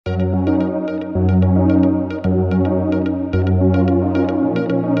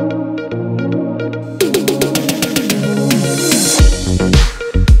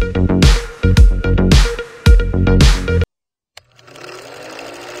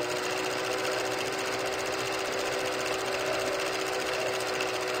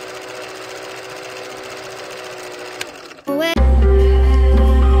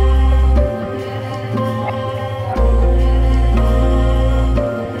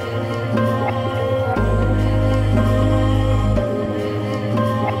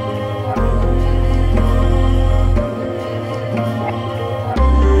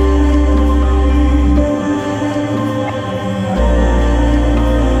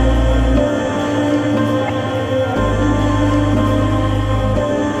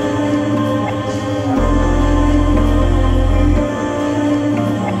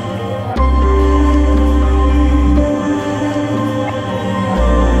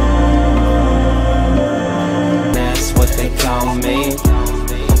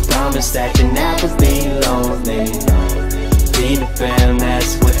promise that you'll never be lonely. Peter Pan,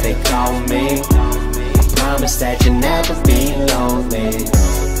 that's what they call me. I promise that you'll never be lonely.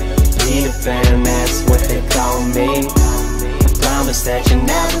 Peter Pan, that's what they call me. I promise that you'll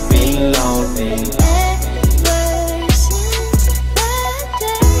never be lonely.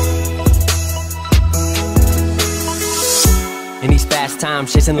 In these fast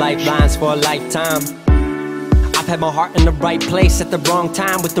times, chasing lifelines for a lifetime. I've had my heart in the right place at the wrong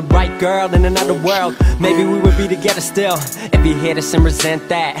time, with the right girl in another world. Maybe we would be together still, if you hate us and resent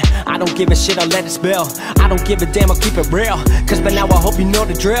that. I don't give a shit, I'll let it spill. I don't give a damn, I'll keep it real. Cause by now I hope you know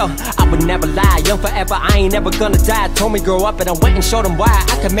the drill. I would never lie, young forever, I ain't ever gonna die. Told me grow up and I went and showed them why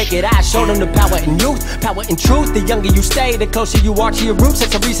I could make it. I showed them the power in youth, power in truth. The younger you stay, the closer you are to your roots.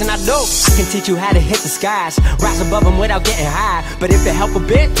 That's the reason I do. I can teach you how to hit the skies, rise above them without getting high. But if it help a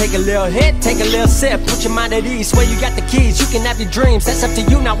bit, take a little hit, take a little sip. Put your mind at ease, swear you got the keys. You can have your dreams, that's up to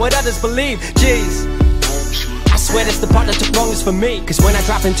you, not what others believe. Jeez, I swear that's the part that took longest for me. Cause when I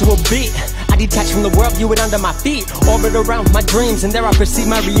drop into a beat, I detach from the world, view it under my feet. Orbit around my dreams, and there I perceive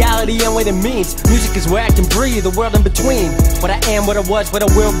my reality and what it means. Music is where I can breathe, the world in between. What I am, what I was, what I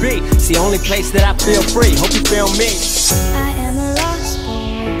will be. It's the only place that I feel free, hope you feel me. I am a lost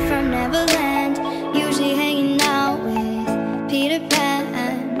boy from Neverland, usually hanging out with Peter Pan.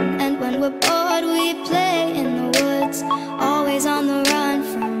 And when we're bored we play in the woods, always on the run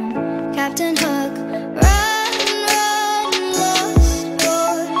from Captain Hook. Run, run, lost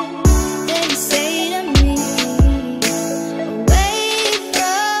boy, they say to me, away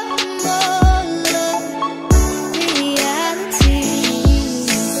from all of reality.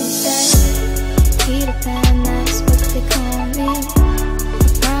 They say, Peter Pan, that's what they call me. I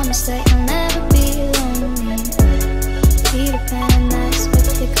promise that you'll never be lonely. Peter Pan, that's what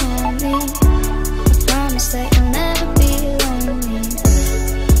they call me. I promise that you'll never be lonely.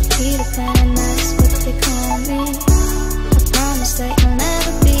 Peter Pan, that's what they call me. I promise that you'll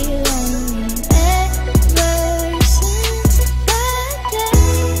never be lonely. Ever since that day.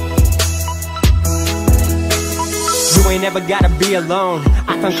 You ain't never gotta be alone. I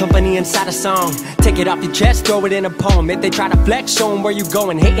found company inside a song. Take it off your chest, throw it in a poem. If they try to flex, show them where you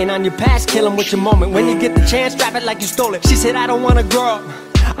going. Hating on your past, kill them with your moment. When you get the chance, drop it like you stole it. She said I don't wanna grow up,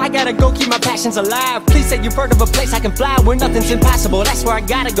 I gotta go keep my passions alive. Please say you've heard of a place I can fly where nothing's impossible. That's where I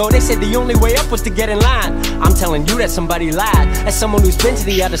gotta go. They said the only way up was to get in line. I'm telling you that somebody lied. As someone who's been to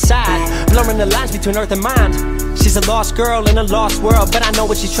the other side, blurring the lines between earth and mind. She's a lost girl in a lost world, but I know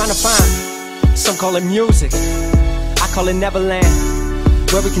what she's trying to find. Some call it music, I call it Neverland,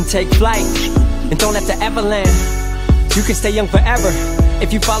 where we can take flight and don't have to ever land. You can stay young forever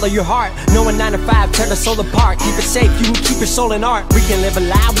if you follow your heart. No 9 to 5, tear the soul apart. Keep it safe, you can keep your soul in art. We can live a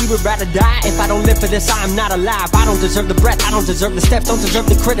lie, we would rather die. If I don't live for this, I am not alive. I don't deserve the breath, I don't deserve the steps, don't deserve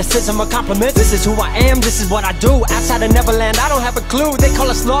the criticism or compliments. This is who I am, this is what I do. Outside of Neverland, I don't have a clue. They call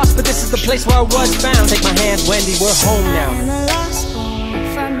us lost, but this is the place where I was found. Take my hand, Wendy, we're home now. I am a lost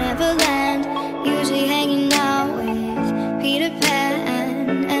boy from Neverland, usually hanging out with Peter Pan.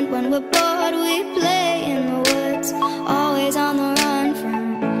 And when we're bored we play in the woods, always on the run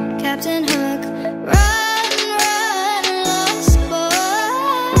from Captain Hook. Run, run, lost boy,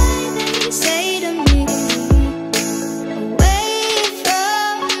 they say to me, away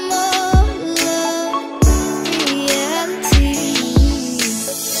from all of reality.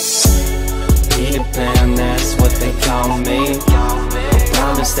 Peter Pan, that's what they call me. I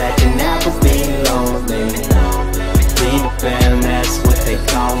promise that you never